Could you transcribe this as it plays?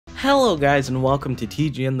Hello guys and welcome to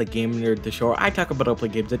TGN the Game Nerd, the show where I talk about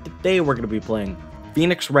upload games, and today we're going to be playing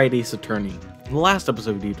Phoenix Wright Ace Attorney. In the last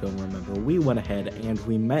episode, if you don't remember, we went ahead and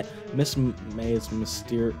we met Miss May's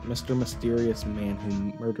Mr. Mysterious Man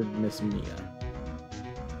who murdered Miss Mia.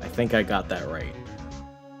 I think I got that right.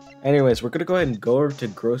 Anyways, we're going to go ahead and go over to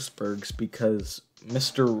Grossberg's because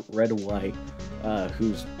Mr. Red White,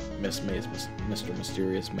 who's Miss May's Mr.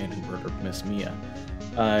 Mysterious Man who murdered Miss Mia,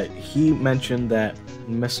 he mentioned that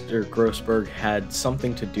Mr. Grossberg had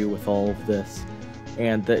something to do with all of this,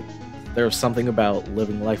 and that there was something about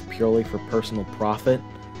living life purely for personal profit.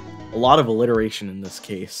 A lot of alliteration in this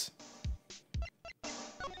case.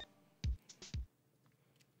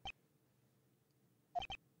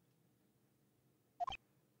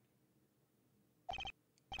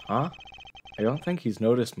 Huh? I don't think he's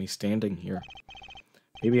noticed me standing here.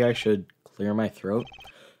 Maybe I should clear my throat?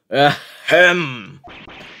 Ahem!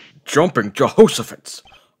 Jumping Jehoshaphat!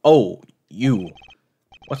 Oh, you.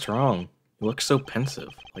 What's wrong? You look so pensive,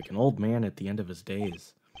 like an old man at the end of his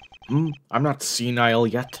days. I'm not senile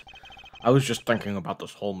yet. I was just thinking about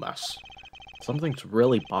this whole mess. Something's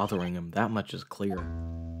really bothering him, that much is clear.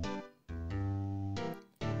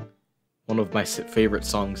 One of my favorite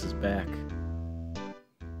songs is back.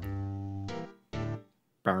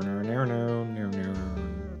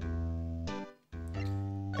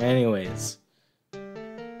 Anyways,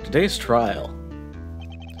 today's trial.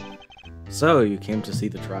 So, you came to see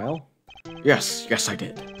the trial? Yes, I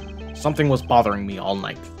did. Something was bothering me all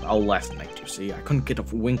last night, you see. I couldn't get a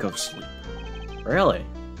wink of sleep. Really?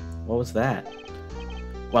 What was that?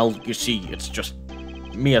 Well, you see, it's just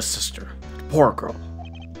Mia's sister. Poor girl.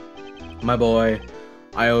 My boy,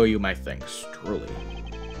 I owe you my thanks, truly.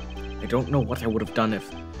 I don't know what I would have done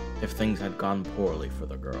if things had gone poorly for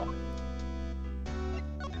the girl.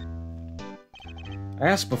 I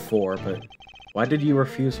asked before, but why did you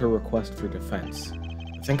refuse her request for defense?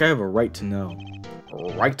 I think I have a right to know.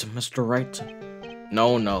 A right, Mr. Wright?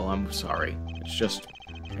 No, I'm sorry. It's just,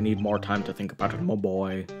 I need more time to think about it, my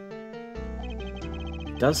boy.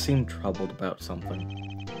 He does seem troubled about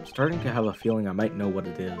something. I'm starting to have a feeling I might know what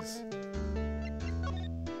it is.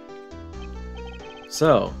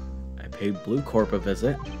 So, I paid Bluecorp a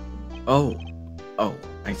visit. Oh,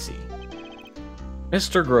 I see.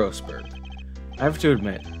 Mr. Grossberg, I have to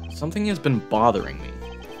admit, something has been bothering me.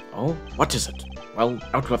 Oh, what is it? Well,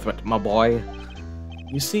 out with it, my boy.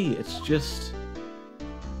 You see, it's just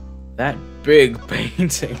that big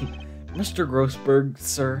painting. Mr. Grossberg,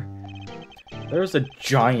 sir, there was a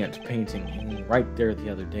giant painting hanging right there the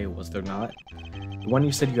other day, was there not? The one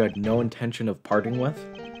you said you had no intention of parting with?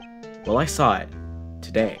 Well, I saw it.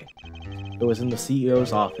 Today. It was in the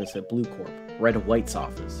CEO's office at Bluecorp, Red White's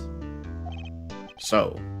office.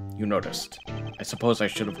 So, you noticed. I suppose I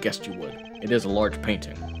should have guessed you would. It is a large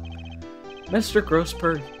painting. Mr.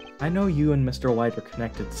 Grossberg, I know you and Mr. White are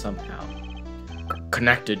connected somehow.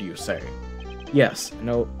 Connected, you say? Yes, I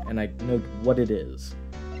know, and I know what it is.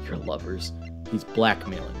 You're lovers. He's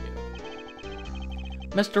blackmailing you.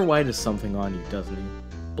 Mr. White has something on you, doesn't he?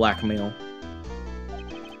 Blackmail?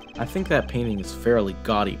 I think that painting is fairly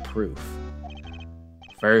gaudy proof.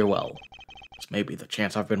 Very well. This may be the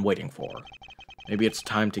chance I've been waiting for. Maybe it's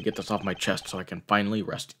time to get this off my chest so I can finally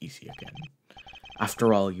rest easy again.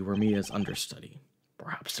 After all, you were Mia's understudy.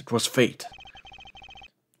 Perhaps it was fate.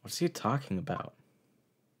 What's he talking about?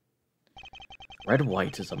 Red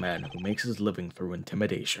White is a man who makes his living through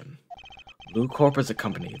intimidation. Bluecorp is a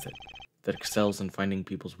company that excels in finding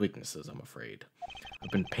people's weaknesses, I'm afraid.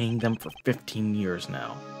 I've been paying them for 15 years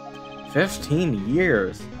now. 15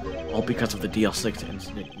 years? All because of the DL-6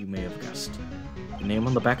 incident, you may have guessed. The name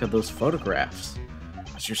on the back of those photographs.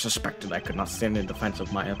 As you suspected, I could not stand in defense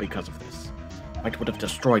of Maya because of this. White would have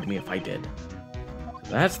destroyed me if I did.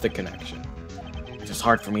 That's the connection. It is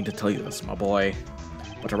hard for me to tell you this, my boy,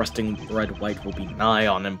 but arresting Red White will be nigh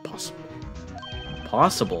on impossible.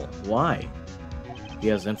 Impossible? Why? He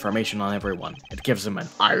has information on everyone. It gives him an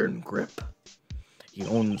iron grip. He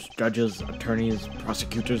owns judges, attorneys,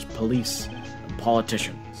 prosecutors, police, and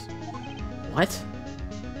politicians. What?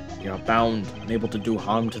 They are bound, unable to do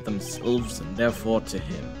harm to themselves, and therefore to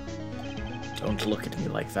him. Don't look at me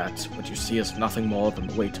like that. What you see is nothing more than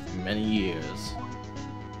the weight of many years.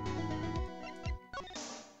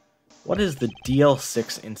 What is the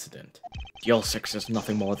DL-6 incident? DL-6 is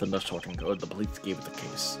nothing more than the sorting code the police gave the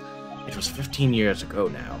case. It was 15 years ago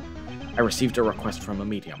now. I received a request from a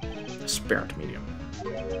medium, a spirit medium.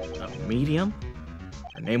 A medium?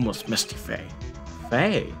 Her name was Misty Fey.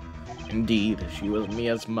 Fey? Indeed, she was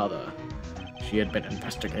Mia's mother. She had been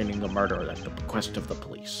investigating the murder at the bequest of the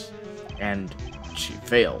police, and she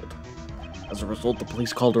failed. As a result, the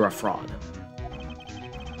police called her a fraud.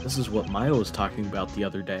 This is what Maya was talking about the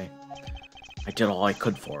other day. I did all I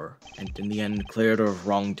could for her, and in the end cleared her of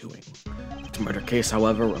wrongdoing. The murder case,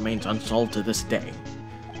 however, remains unsolved to this day.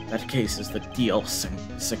 That case is the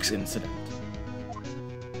DL-6 incident.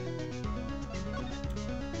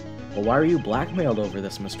 Well, why were you blackmailed over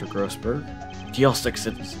this, Mr. Grossberg? The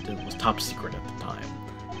DL-6 incident was top secret at the time.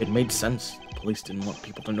 It made sense. The police didn't want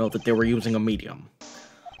people to know that they were using a medium.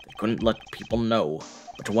 They couldn't let people know,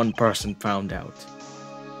 but one person found out.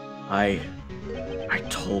 I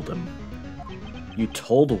told him. You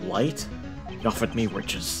told White? He offered me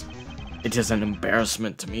riches. It is an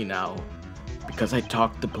embarrassment to me now. Because I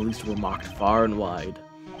talked, the police were mocked far and wide.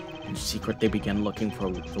 In secret, they began looking for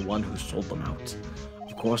the one who sold them out.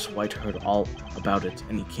 Of course, White heard all about it,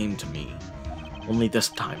 and he came to me. Only this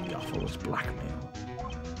time, the offer was blackmail.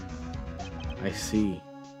 I see.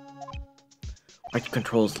 White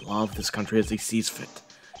controls the law of this country as he sees fit.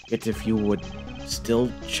 Yet if you would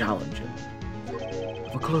still challenge him.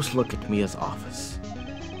 Have a close look at Mia's office.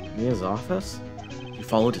 Mia's office? She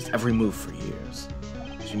followed his every move for years.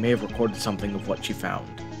 She may have recorded something of what she found.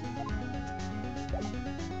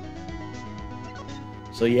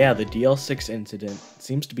 So yeah, the DL-6 incident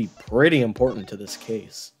seems to be pretty important to this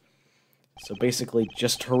case. So basically,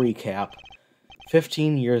 just to recap,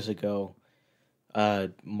 15 years ago, a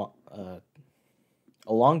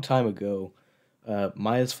long time ago,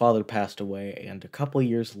 Maya's father passed away, and a couple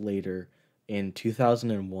years later, in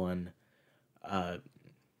 2001,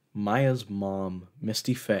 Maya's mom,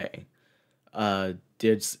 Misty Fey,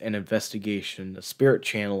 did an investigation, a spirit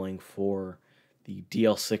channeling for the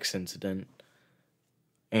DL-6 incident,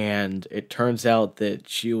 and it turns out that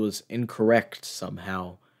she was incorrect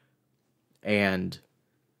somehow, and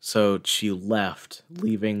so she left,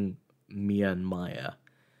 leaving Mia and Maya.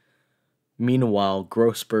 Meanwhile,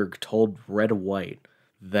 Grossberg told Red White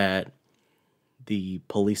that the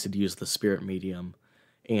police had used the spirit medium,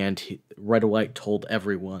 and Red White told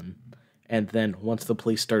everyone. And then, once the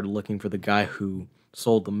police started looking for the guy who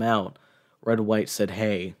sold them out, Red White said,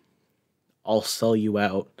 "Hey, I'll sell you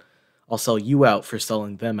out. I'll sell you out for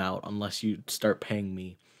selling them out unless you start paying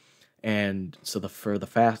me." And so for the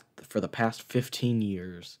past 15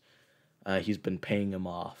 years, he's been paying him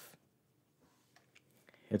off.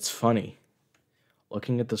 It's funny.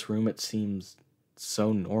 Looking at this room, it seems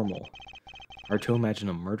so normal. Hard to imagine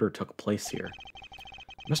a murder took place here.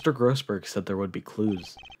 Mr. Grossberg said there would be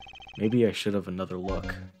clues. Maybe I should have another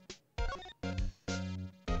look.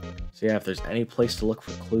 So yeah, if there's any place to look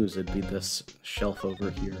for clues, it'd be this shelf over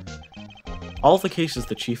here. All the cases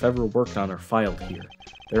the chief ever worked on are filed here.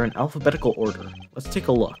 They're in alphabetical order. Let's take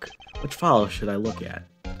a look. Which file should I look at?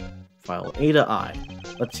 File A to I.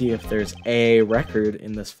 Let's see if there's a record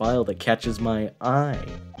in this file that catches my eye.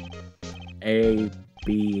 A,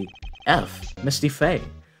 B, F. Misty Fey.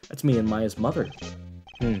 That's me and Maya's mother.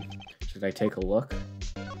 Should I take a look?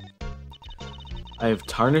 I have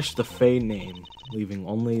tarnished the Fey name, leaving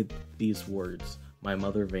only these words. My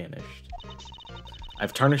mother vanished.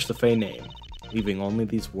 I've tarnished the Fey name, leaving only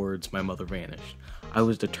these words. My mother vanished. I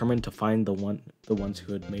was determined to find the ones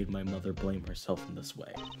who had made my mother blame herself in this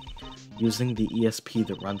way. Using the ESP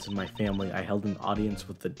that runs in my family, I held an audience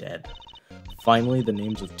with the dead. Finally, the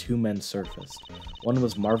names of two men surfaced. One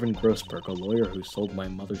was Marvin Grossberg, a lawyer who sold my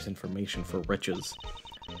mother's information for riches.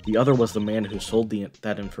 The other was the man who sold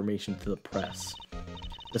that information to the press.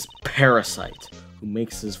 This parasite who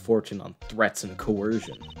makes his fortune on threats and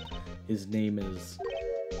coercion. His name is...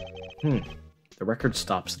 The record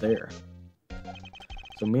stops there.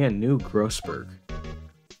 So Mia knew Grossberg.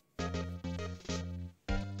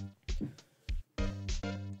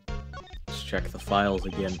 Let's check the files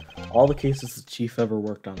again. All the cases the chief ever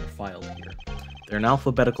worked on are filed here. They're in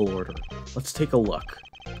alphabetical order. Let's take a look.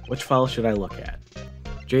 Which file should I look at?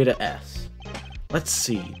 J to S. Let's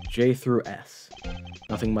see. J through S.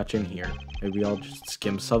 Nothing much in here. Maybe I'll just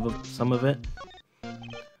skim some of it.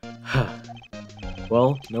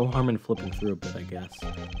 Well, no harm in flipping through a bit, I guess.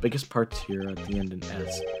 Biggest parts here at the end in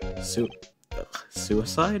S.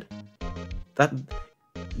 Suicide? That...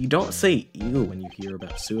 You don't say ew when you hear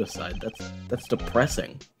about suicide. That's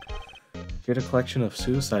depressing. Get a collection of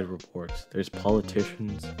suicide reports. There's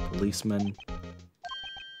politicians, policemen.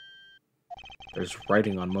 There's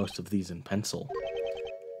writing on most of these in pencil.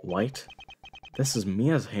 White? This is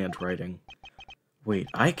Mia's handwriting. Wait,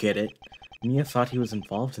 I get it. Mia thought he was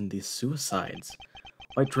involved in these suicides.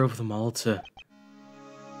 White drove them all to...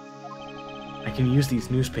 I can use these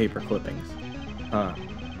newspaper clippings.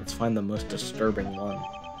 Let's find the most disturbing one.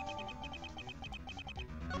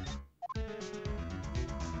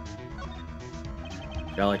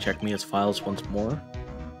 Shall I check Mia's files once more?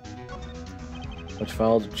 Which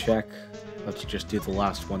file to check? Let's just do the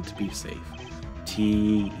last one to be safe.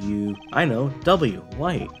 I know, W,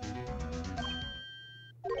 White.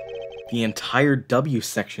 The entire W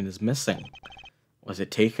section is missing. Was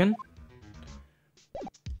it taken?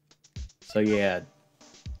 So yeah,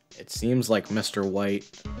 it seems like Mr.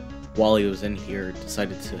 White, while he was in here,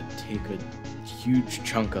 decided to take a huge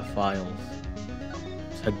chunk of files.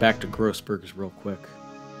 Let's head back to Grossberg's real quick.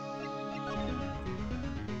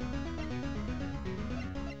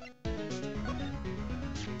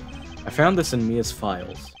 I found this in Mia's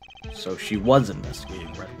files, so she was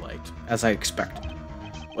investigating Red White, as I expected.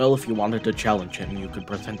 Well, if you wanted to challenge him, you could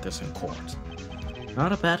present this in court.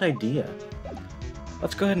 Not a bad idea.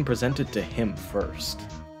 Let's go ahead and present it to him first.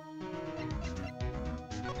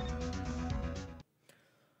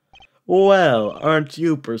 Well, aren't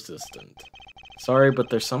you persistent? Sorry, but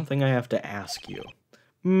there's something I have to ask you.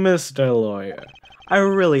 Mr. Lawyer, I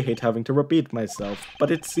really hate having to repeat myself,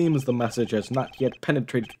 but it seems the message has not yet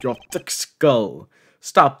penetrated your thick skull.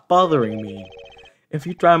 Stop bothering me. If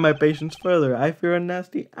you try my patience further, I fear a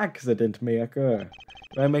nasty accident may occur.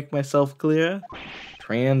 Do I make myself clear?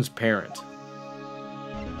 Transparent.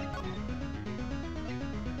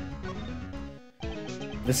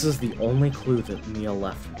 This is the only clue that Mia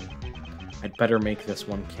left me. I'd better make this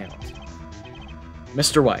one count.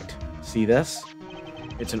 Mr. White, see this?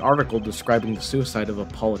 It's an article describing the suicide of a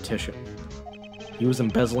politician. He was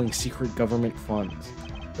embezzling secret government funds.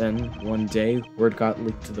 Then, one day, word got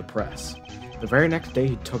leaked to the press. The very next day,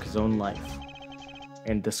 he took his own life.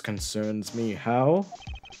 And this concerns me. How?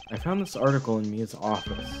 I found this article in Mia's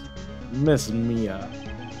office. Miss Mia.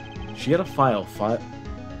 She had a file filled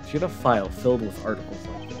with articles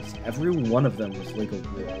like this. Every one of them was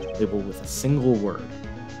labeled with a single word.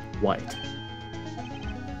 White.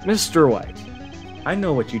 Mr. White, I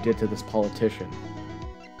know what you did to this politician.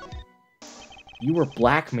 You were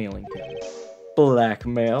blackmailing him.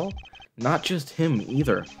 Blackmail? Not just him,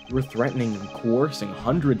 either. You were threatening and coercing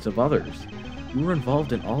hundreds of others. You were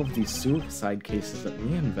involved in all of these suicide cases that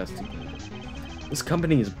we investigated. This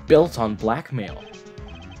company is built on blackmail.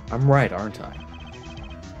 I'm right, aren't I?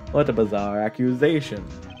 What a bizarre accusation.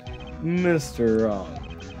 Mr. Wrong,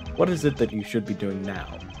 what is it that you should be doing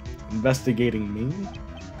now? Investigating me?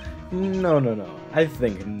 No, I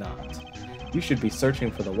think not. You should be searching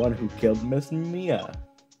for the one who killed Miss Mia.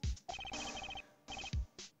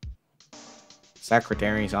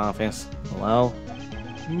 Secretary's office. Hello?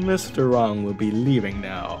 Mr. Wrong will be leaving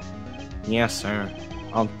now. Yes, sir.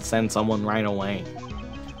 I'll send someone right away.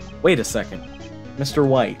 Wait a second. Mr.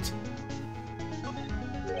 White.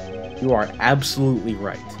 You are absolutely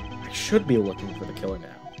right. I should be looking for the killer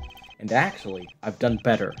now. And actually, I've done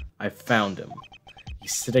better. I've found him.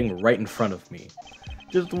 He's sitting right in front of me.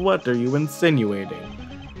 Just what are you insinuating?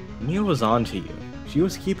 Mia was onto you. She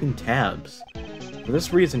was keeping tabs. For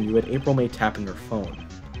this reason, you had April May tapping her phone.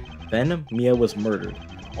 Then, Mia was murdered.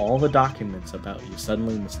 All the documents about you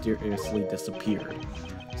suddenly mysteriously disappeared.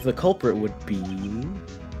 So the culprit would be...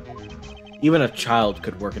 Even a child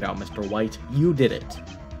could work it out, Mr. White. You did it.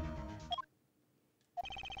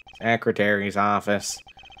 Secretary's office.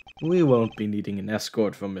 We won't be needing an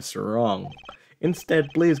escort from Mr. Wrong. Instead,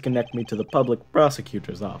 please connect me to the public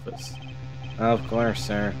prosecutor's office. Of course,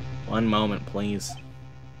 sir. One moment, please.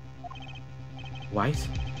 White?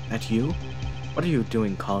 That you? What are you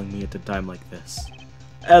doing calling me at a time like this?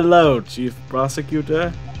 Hello, Chief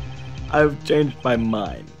Prosecutor. I've changed my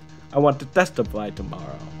mind. I want to testify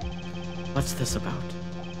tomorrow. What's this about?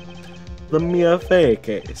 The Mia Fey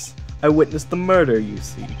case. I witnessed the murder, you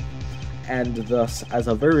see. And thus, as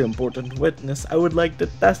a very important witness, I would like to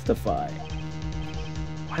testify.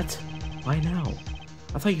 What? Why now?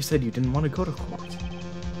 I thought you said you didn't want to go to court.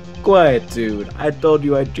 Quiet, dude. I told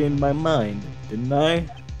you I changed my mind, didn't I?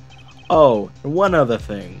 Oh, and one other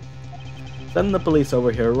thing. Send the police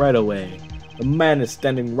over here right away. The man is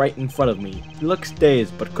standing right in front of me. He looks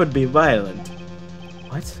dazed, but could be violent.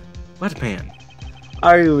 What? What man?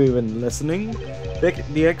 Are you even listening?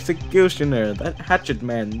 The executioner, that hatchet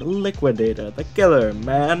man, the liquidator, the killer,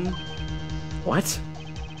 man. What?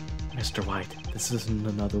 Mr. White, this isn't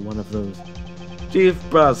another one of those. Chief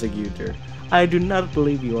Prosecutor, I do not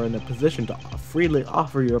believe you are in a position to freely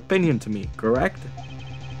offer your opinion to me, correct?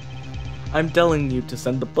 I'm telling you to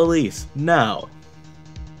send the police, now.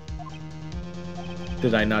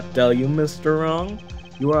 Did I not tell you, Mr. Wrong?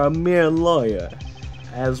 You are a mere lawyer,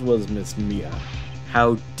 as was Miss Mia.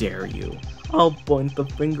 How dare you? I'll point the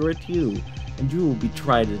finger at you, and you will be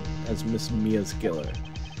tried as Miss Mia's killer.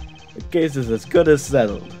 The case is as good as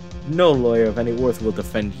settled. No lawyer of any worth will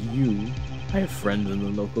defend you. I have friends in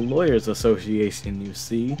the local lawyers association, you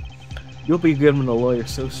see. You'll be given a lawyer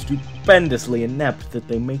so stupendously inept that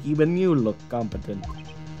they make even you look competent.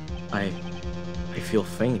 I feel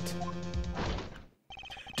faint.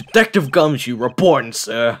 Detective Gumshoe reporting,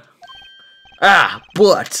 sir. Ah,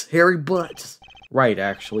 Butts! Harry Butts! Right,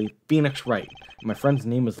 actually. Phoenix Wright. My friend's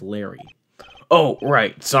name is Larry. Oh,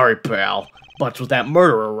 right. Sorry, pal. Butts was that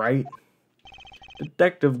murderer, right?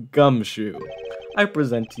 Detective Gumshoe. I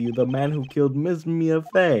present to you the man who killed Miss Mia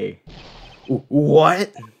Fey.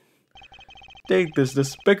 What? Take this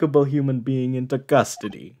despicable human being into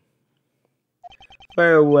custody.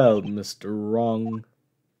 Farewell, Mr. Wrong.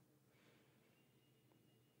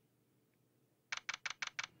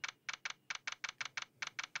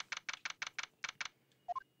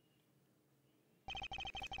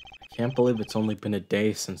 I can't believe it's only been a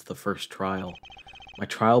day since the first trial. My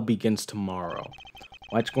trial begins tomorrow.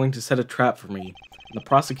 White's going to set a trap for me, and the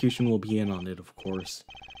prosecution will be in on it, of course,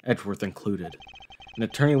 Edgeworth included. An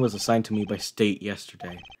attorney was assigned to me by state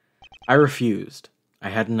yesterday. I refused. I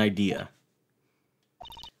had an idea.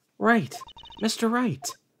 Right. Mr. Wright.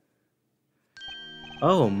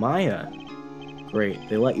 Oh, Maya. Great,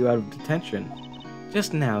 they let you out of detention.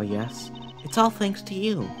 Just now, yes. It's all thanks to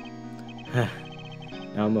you.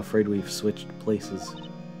 Now I'm afraid we've switched places.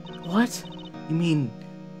 What? You mean,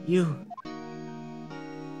 you...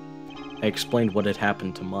 I explained what had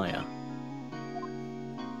happened to Maya.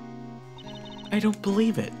 I don't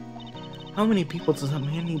believe it. How many people does that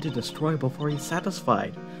man need to destroy before he's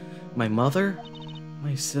satisfied? My mother?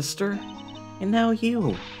 My sister? And now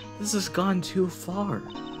you. This has gone too far.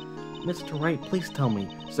 Mr. Wright, please tell me,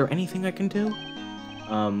 is there anything I can do?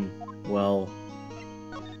 Well,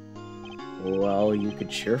 you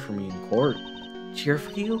could cheer for me in court. Cheer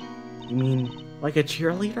for you? You mean, like a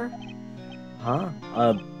cheerleader? Huh?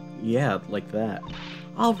 Yeah, like that.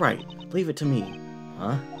 Alright, leave it to me.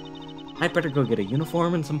 Huh? I'd better go get a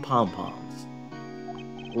uniform and some pom-poms.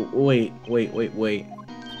 Wait.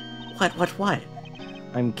 What?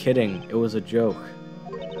 I'm kidding. It was a joke.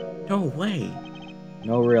 No way.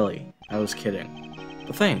 No, really. I was kidding.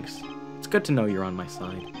 But thanks. It's good to know you're on my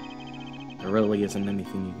side. There really isn't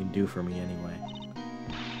anything you can do for me anyway.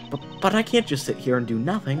 But I can't just sit here and do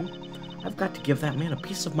nothing. I've got to give that man a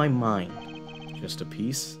piece of my mind. Just a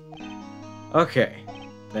piece? Okay.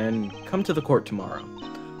 Then come to the court tomorrow.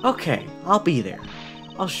 Okay, I'll be there.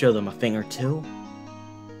 I'll show them a thing or two.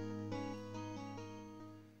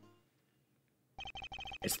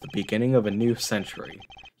 It's the beginning of a new century,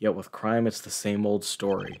 yet with crime it's the same old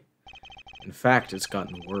story. In fact, it's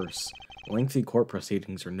gotten worse. Lengthy court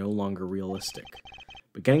proceedings are no longer realistic.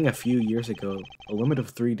 Beginning a few years ago, a limit of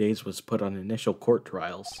 3 days was put on initial court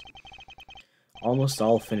trials. Almost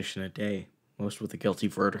all finished in a day, most with a guilty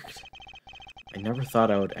verdict. I never thought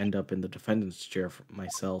I would end up in the defendant's chair for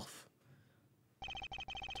myself.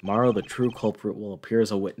 Tomorrow, the true culprit will appear as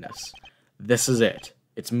a witness. This is it.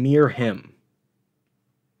 It's me or him.